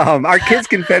 Our kids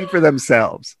can fend for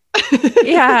themselves.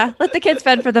 Yeah, let the kids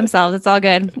fend for themselves. It's all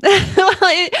good. Well,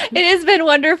 it has been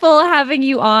wonderful having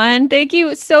you on. Thank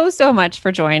you so much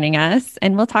for joining us.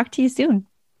 And we'll talk to you soon.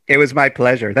 It was my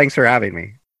pleasure. Thanks for having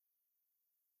me.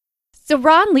 So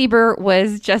Ron Lieber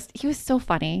he was so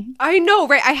funny. I know,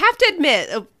 right? I have to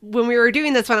admit, when we were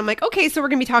doing this one, I'm like, okay, so we're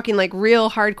going to be talking like real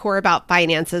hardcore about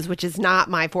finances, which is not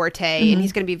my forte. And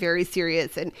he's going to be very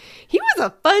serious. And he was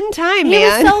a fun time, man.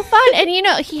 He was so fun. And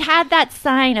he had that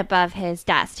sign above his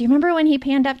desk. Do you remember when he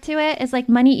panned up to it? It's like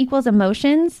money equals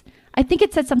emotions. I think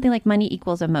it said something like money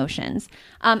equals emotions.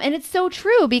 And it's so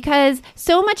true, because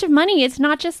so much of money, it's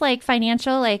not just like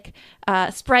financial, like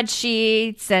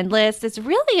spreadsheets and lists. It's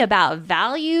really about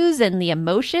values and the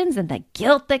emotions and the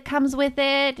guilt that comes with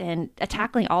it, and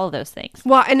tackling all of those things.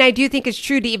 Well, and I do think it's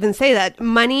true to even say that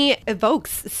money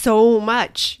evokes so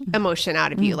much emotion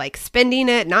out of you, like spending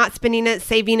it, not spending it,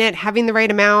 saving it, having the right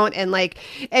amount. And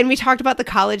we talked about the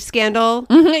college scandal,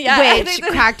 which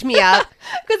cracked me up.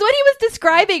 Because what he was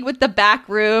describing with the back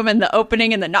room and the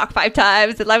opening and the knock 5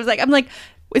 times, and I'm like,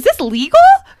 is this legal?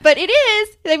 But it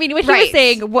is. I mean, what he was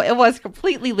saying, it was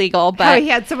completely legal. But how he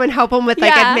had someone help him with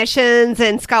admissions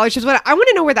and scholarships. I want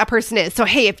to know where that person is. So,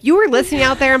 hey, if you are listening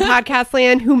out there in podcast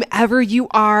land, whomever you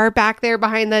are back there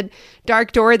behind the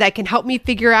dark door that can help me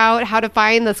figure out how to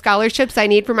find the scholarships I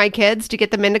need for my kids to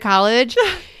get them into college,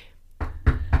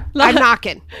 I'm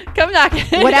knocking. Come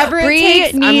knocking. Whatever it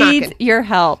takes, needs I'm knocking. Your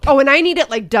help. Oh, and I need it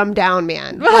like dumbed down,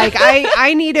 man. Like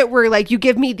I need it where like you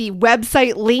give me the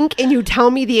website link and you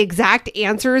tell me the exact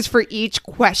answers for each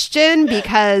question,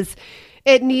 because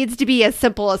It needs to be as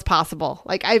simple as possible.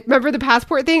 Like, I remember the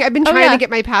passport thing. I've been trying to get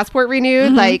my passport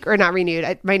renewed, or not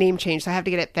renewed. My name changed, so I have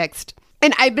to get it fixed.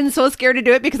 And I've been so scared to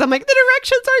do it because I'm like, the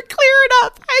directions aren't clear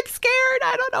enough. I'm scared.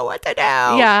 I don't know what to do.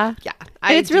 Yeah. Yeah.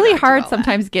 And it's really hard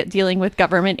sometimes dealing with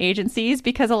government agencies,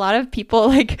 because a lot of people,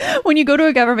 like, when you go to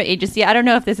a government agency, I don't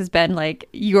know if this has been like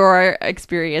your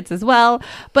experience as well,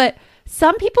 but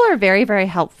some people are very, very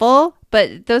helpful.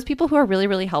 But those people who are really,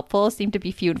 really helpful seem to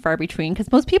be few and far between,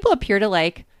 because most people appear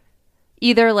to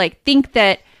either think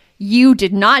that you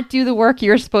did not do the work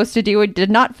you were supposed to do and did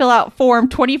not fill out form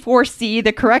 24C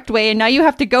the correct way, and now you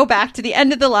have to go back to the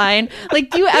end of the line.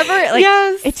 Like, do you ever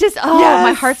yes. It's just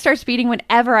my heart starts beating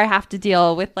whenever I have to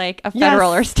deal with like a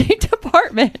federal or state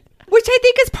department. Which I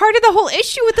think is part of the whole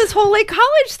issue with this whole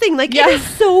college thing. It is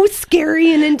so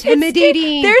scary and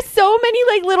intimidating. There's so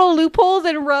many little loopholes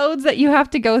and roads that you have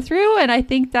to go through, and I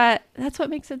think that's what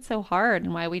makes it so hard,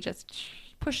 and why we just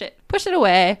push it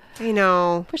away. I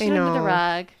know. Push it under the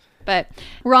rug. But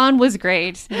Ron was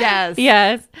great. Yes.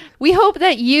 Yes. We hope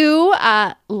that you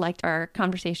liked our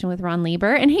conversation with Ron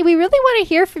Lieber. And hey, we really want to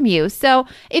hear from you. So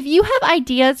if you have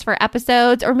ideas for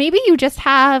episodes, or maybe you just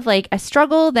have a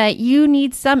struggle that you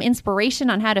need some inspiration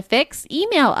on how to fix,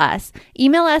 email us.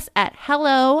 Email us at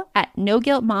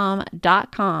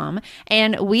hello@noguiltmom.com,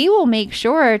 and we will make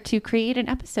sure to create an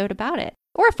episode about it.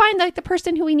 Or find the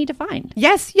person who we need to find.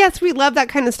 Yes, we love that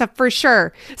kind of stuff for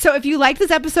sure. So if you like this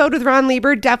episode with Ron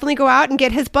Lieber, definitely go out and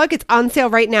get his book. It's on sale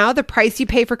right now, The Price You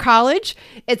Pay for College.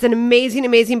 It's an amazing,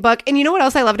 amazing book. And you know what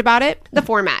else I loved about it? The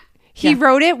format. He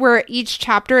wrote it where each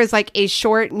chapter is a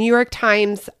short New York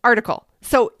Times article.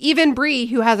 So even Bree,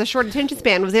 who has a short attention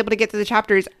span, was able to get to the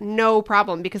chapters no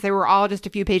problem, because they were all just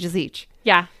a few pages each.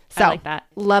 Yeah, so I like that.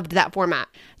 Loved that format.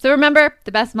 So remember,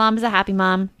 the best mom is a happy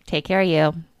mom. Take care of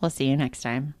you. We'll see you next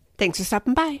time. Thanks for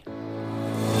stopping by.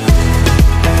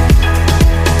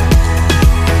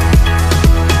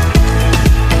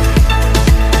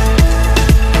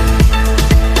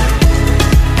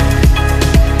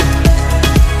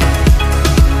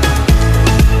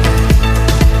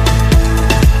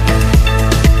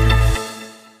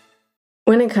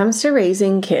 When it comes to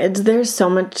raising kids, there's so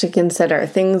much to consider.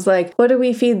 Things like, what do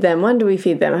we feed them? When do we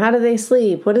feed them? How do they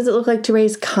sleep? What does it look like to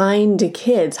raise kind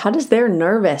kids? How does their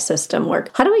nervous system work?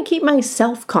 How do I keep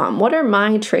myself calm? What are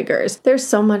my triggers? There's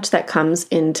so much that comes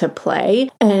into play,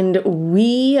 and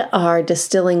we are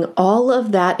distilling all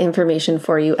of that information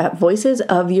for you at Voices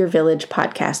of Your Village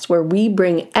podcast, where we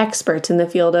bring experts in the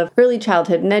field of early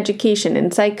childhood and education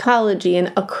and psychology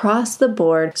and across the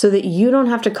board, so that you don't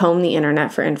have to comb the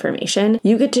internet for information.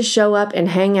 You get to show up and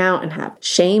hang out and have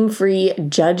shame-free,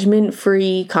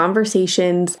 judgment-free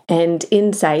conversations and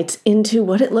insights into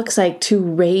what it looks like to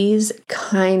raise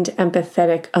kind,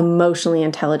 empathetic, emotionally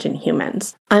intelligent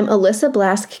humans. I'm Alyssa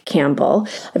Blask Campbell.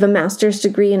 I have a master's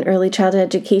degree in early childhood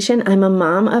education. I'm a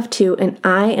mom of 2, and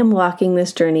I am walking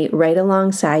this journey right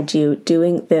alongside you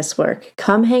doing this work.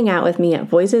 Come hang out with me at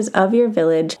Voices of Your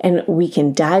Village, and we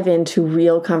can dive into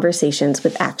real conversations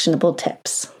with actionable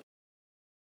tips.